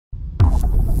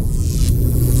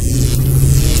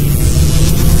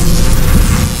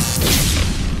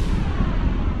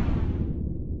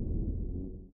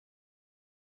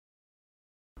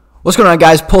What's going on,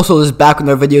 guys? Postal is back with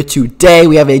another video. Today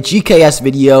we have a GKS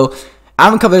video. I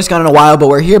haven't covered this gun in a while, but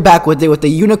we're here back with it with the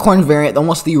unicorn variant,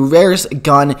 almost the rarest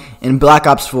gun in Black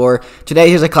Ops 4. Today,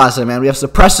 here's a classic, man. We have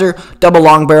suppressor, double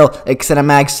long barrel, extended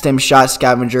mag, stim shot,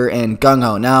 scavenger, and gung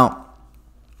ho. Now,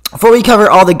 before we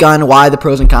cover all the gun, why the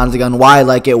pros and cons of the gun, why I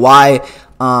like it, why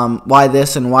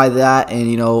this and why that,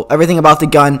 and you know everything about the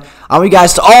gun. I want you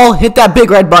guys to all hit that big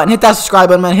red button, hit that subscribe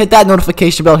button, man, hit that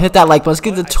notification bell, hit that like button. Let's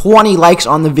get to 20 likes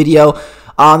on the video.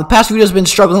 The past video has been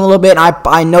struggling a little bit, and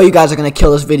I know you guys are gonna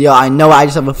kill this video. I know, I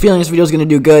just have a feeling this video is gonna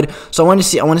do good. So I want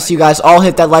to see you guys all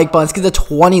hit that like button. Let's get to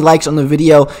 20 likes on the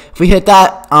video. If we hit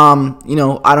that, you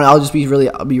know, I'll be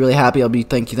really happy.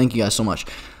 Thank you guys so much.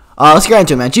 Let's get right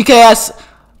into it, man. GKS.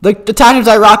 The attachments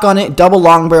I rock on it: double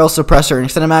long barrel, suppressor, and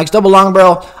extended mags. Double long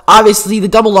barrel. Obviously, the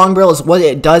double long barrel is what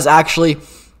it does actually.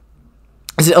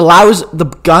 Is it allows the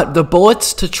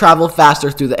bullets to travel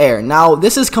faster through the air. Now,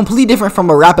 this is completely different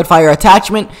from a rapid fire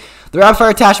attachment. The rapid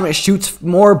fire attachment shoots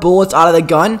more bullets out of the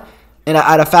gun and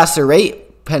at a faster rate,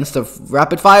 hence the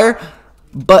rapid fire.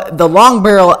 But the long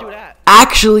barrel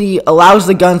actually allows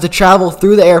the guns to travel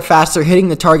through the air faster, hitting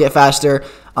the target faster.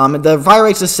 The fire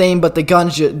rate's the same, but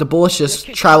the bullets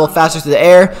just travel faster through the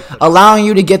air, allowing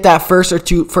you to get that first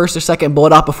or second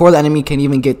bullet off before the enemy can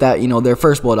even get that, their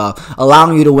first bullet off,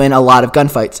 allowing you to win a lot of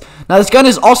gunfights. Now, this gun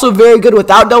is also very good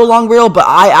without double long barrel, but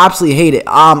I absolutely hate it.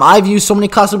 I've used so many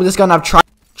custom with this gun. I've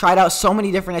tried out so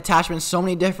many different attachments, so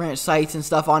many different sights and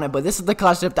stuff on it, but this is the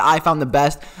clutch tip that I found the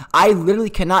best. I literally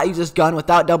cannot use this gun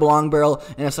without double long barrel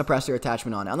and a suppressor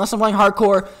attachment on it. Unless I'm playing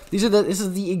hardcore, this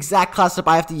is the exact class tip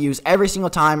I have to use every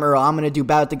single time, or I'm gonna do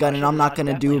bad with the gun and I'm not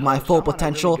gonna do my full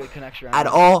potential at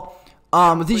all.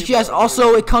 These GKS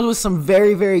also, it comes with some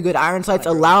very good iron sights,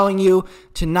 allowing you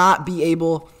to not be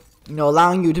able,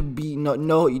 allowing you to be you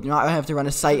not have to run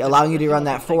a sight, allowing you to run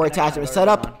that 4 attachment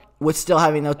setup with still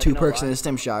having those 2 perks in the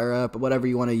stim shot, or whatever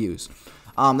you want to use.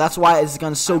 That's why this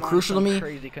gun is so crucial to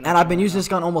me, and I've been using this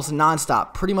gun almost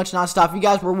non-stop, pretty much non-stop. If you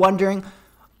guys were wondering,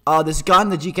 this gun,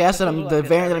 the GKS, the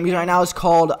variant that I'm using right now is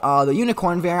called the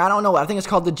unicorn variant. I don't know, I think it's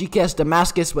called the GKS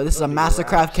Damascus, but this is a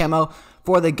Mastercraft camo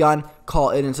for the gun.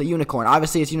 It's a unicorn.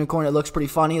 Obviously, it's unicorn. It looks pretty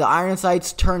funny. The iron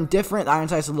sights turn different. The iron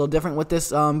sights are a little different with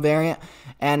this variant,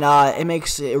 and it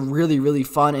makes it really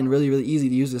fun and really easy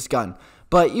to use this gun.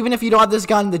 But even if you don't have this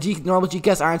gun, the normal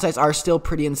GKS iron sights are still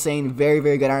pretty insane. Very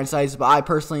good iron sights. But I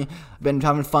personally have been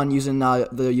having fun using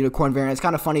the unicorn variant. It's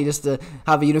kind of funny just to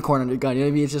have a unicorn on your gun. You know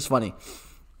what I mean? It's just funny.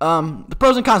 The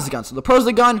pros and cons of the gun. So the pros of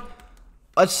the gun,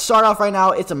 let's start off right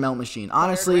now. It's a melt machine.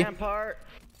 Honestly,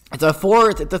 it's a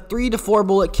 3 to 4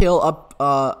 bullet kill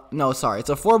up. No, sorry. It's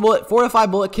a 4 to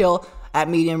 5 bullet kill at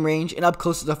medium range, and up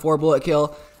close to the 4 bullet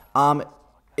kill.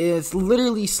 It's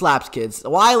literally slaps, kids.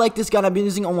 Why I like this gun, I've been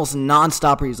using almost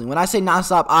non-stop recently. When I say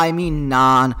non-stop, I mean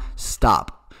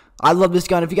non-stop. I love this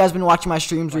gun. If you guys have been watching my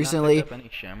streams recently,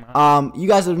 you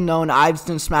guys have known I've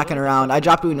been smacking around.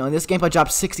 In this gameplay I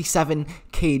dropped 67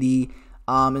 KD.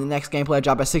 In the next gameplay I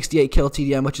dropped a 68 kill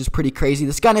TDM, which is pretty crazy.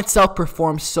 This gun itself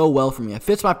performs so well for me. It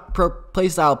fits my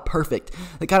playstyle perfect.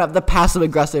 The passive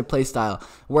aggressive playstyle,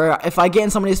 where if I get in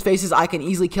somebody's faces, I can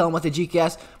easily kill them with the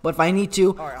GKS. But if I need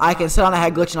to, I can sit on a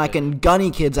head glitch and I can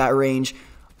gunny kids at range.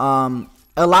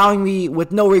 Allowing me,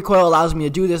 with no recoil, allows me to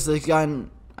do this. This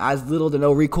gun has little to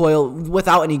no recoil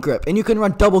without any grip, and you can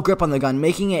run double grip on the gun,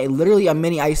 making it literally a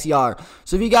mini ICR.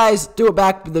 So if you guys do it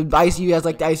back, you guys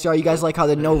like the ICR, you guys like how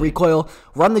the no recoil,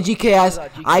 run the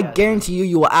GKS. I guarantee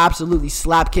you will absolutely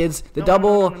slap kids. The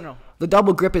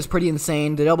double grip is pretty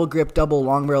insane. The double grip, double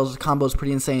long barrels combo is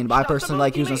pretty insane. But I personally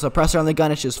like using a suppressor on the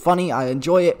gun. It's just funny. I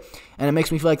enjoy it, and it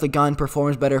makes me feel like the gun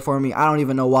performs better for me. I don't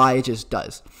even know why. It just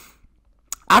does.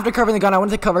 After covering the gun, I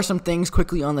wanted to cover some things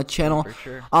quickly on the channel.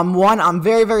 One, I'm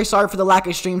very sorry for the lack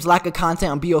of streams, lack of content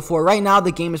on BO4. Right now,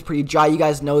 the game is pretty dry. You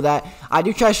guys know that. I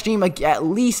do try to stream at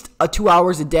least 2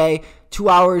 hours a day, 2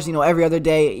 hours, every other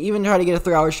day. Even try to get a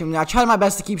 3-hour stream. I try my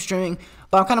best to keep streaming,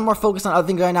 but I'm kind of more focused on other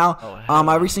things right now.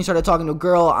 I recently started talking to a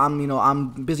girl.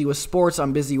 I'm busy with sports.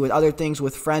 I'm busy with other things,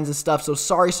 with friends and stuff. So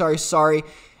sorry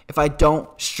if I don't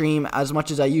stream as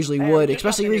much as I usually would,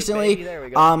 especially recently.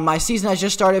 My season has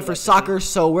just started for soccer,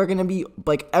 so we're going to be,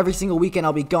 every single weekend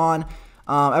I'll be gone.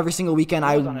 Every single weekend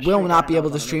I will not be able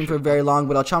to stream for very long,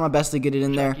 but I'll try my best to get it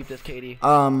in there.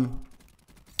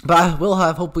 But I will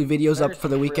have, hopefully, videos up for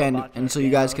the weekend, and so you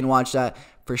guys can watch that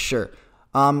for sure.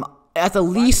 At the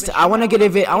least, I want to get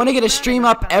a stream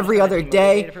up every other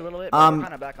day. I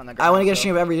want to get a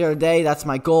stream up every other day. That's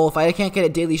my goal. If I can't get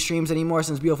it daily streams anymore,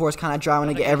 since BO4 is kind of dry, I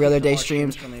want to get every other day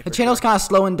streams. The channel's kind of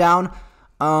slowing down.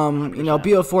 You know,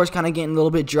 BO4 is kind of getting a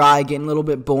little bit dry, getting a little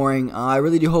bit boring. I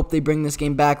really do hope they bring this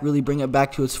game back, really bring it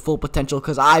back to its full potential,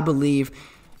 because I believe,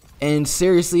 and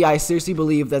seriously, I seriously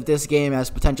believe that this game has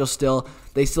potential still.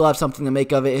 They still have something to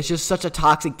make of it. It's just such a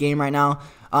toxic game right now.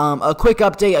 A quick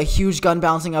update, a huge gun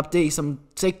balancing update.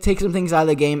 Take some things out of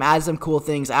the game, add some cool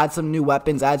things, add some new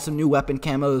weapons, add some new weapon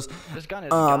camos. This gun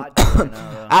is right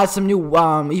now, add some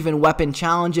new even weapon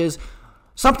challenges.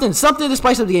 Something to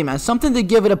spice up the game, man. Something to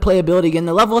give it a playability again.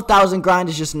 The level 1000 grind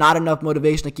is just not enough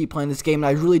motivation to keep playing this game, and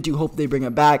I really do hope they bring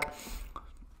it back.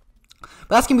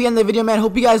 But that's going to be the end of the video, man.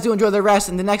 Hope you guys do enjoy the rest.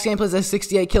 And the next gameplay is a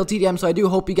 68 kill TDM, so I do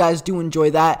hope you guys do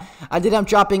enjoy that. I did end up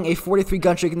dropping a 43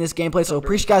 gun streak in this gameplay, so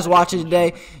appreciate you guys watching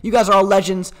today. You guys are all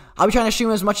legends. I'll be trying to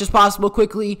stream as much as possible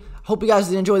quickly. Hope you guys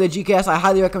did enjoy the GKS. I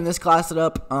highly recommend this class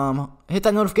setup. Hit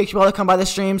that notification bell to come by the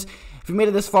streams. If you made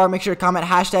it this far, make sure to comment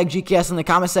hashtag GKS in the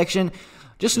comment section.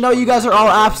 Just know you guys are all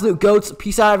absolute goats.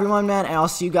 Peace out, everyone, man, and I'll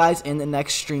see you guys in the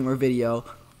next stream or video.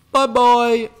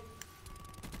 Bye-bye.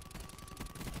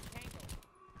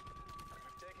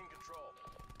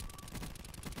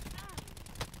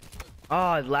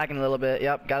 Oh, it's lagging a little bit.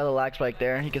 Yep, got a little lag spike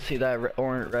there. You can see that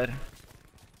orange, red.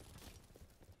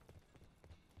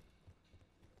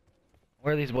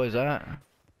 Where are these boys at?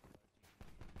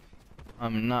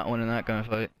 I'm not winning that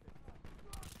gunfight.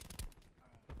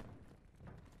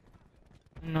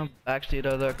 No backseat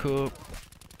of that coupe.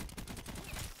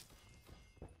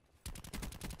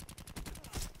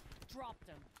 Dropped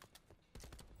him.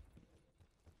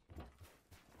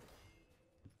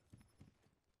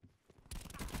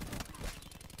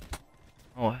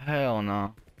 Oh hell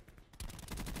no.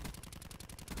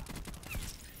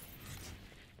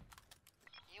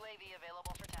 UAV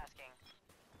available for tasking.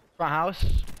 Front house.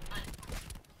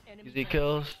 Easy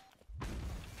kills.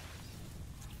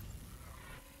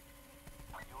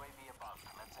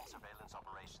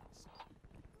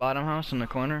 Bottom house in the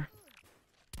corner.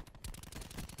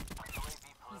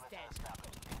 He's dead.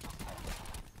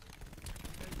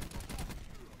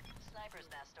 Sniper's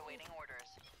nest awaiting orders.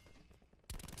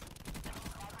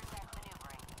 Sniper's nest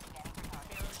maneuvering. Scanning for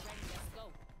targets. Ready, let's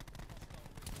go.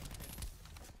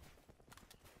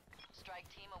 Strike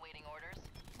team awaiting orders.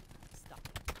 Stop.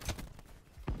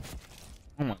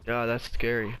 Oh my god, that's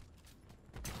scary.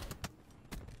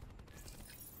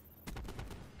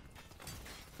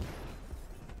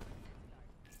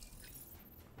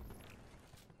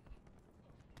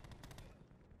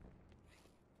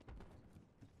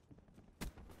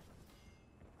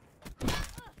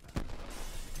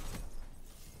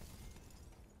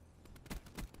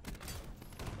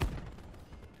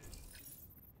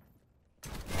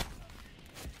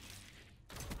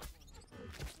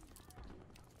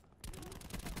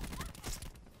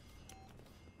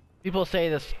 People say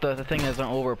this the thing isn't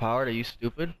overpowered. Are you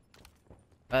stupid?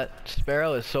 That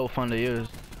Sparrow is so fun to use.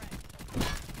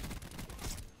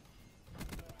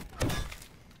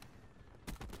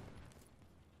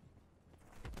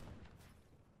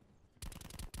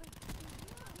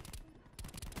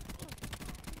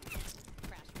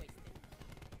 Crash wasted.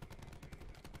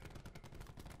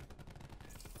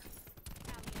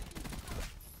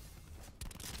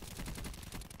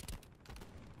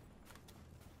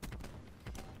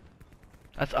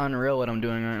 That's unreal what I'm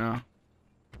doing right now.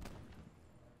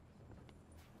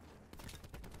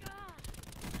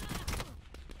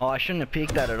 Oh, I shouldn't have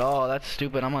peeked that at all. That's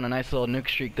stupid. I'm on a nice little nuke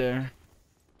streak there.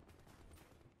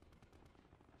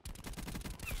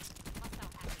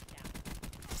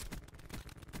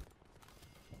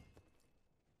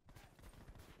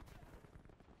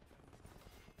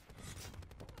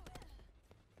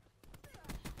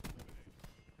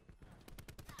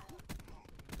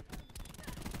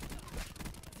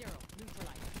 Zero.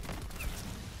 Neutralized.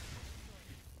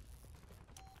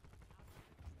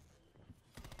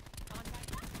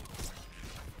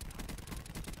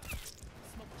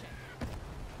 Smoke check.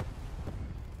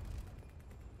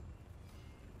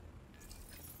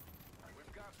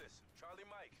 We've got this. Charlie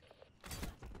Mike.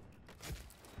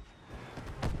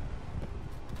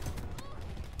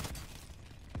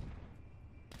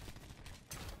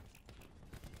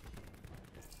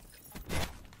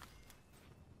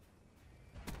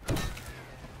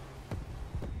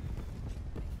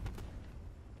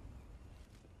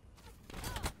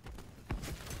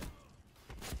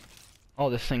 Oh,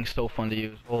 this thing's so fun to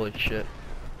use. Holy shit.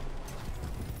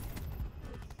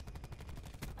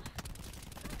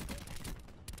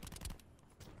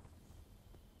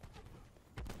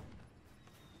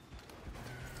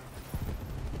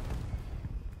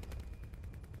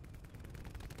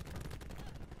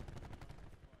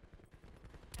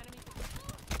 Enemy.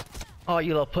 Oh, you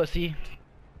little pussy.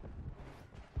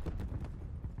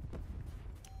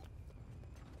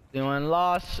 Doing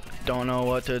lost, don't know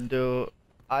what to do.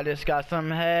 I just got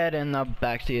some head in the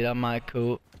backseat of my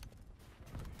coupe.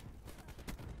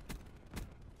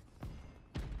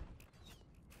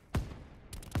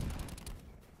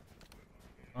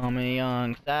 I'm a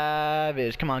young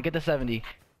savage. Come on, get the 70.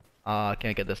 I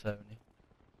can't get the 70.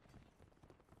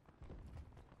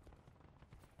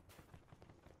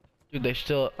 Dude, they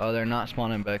still. Oh, they're not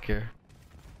spawning back here.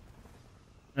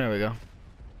 There we go.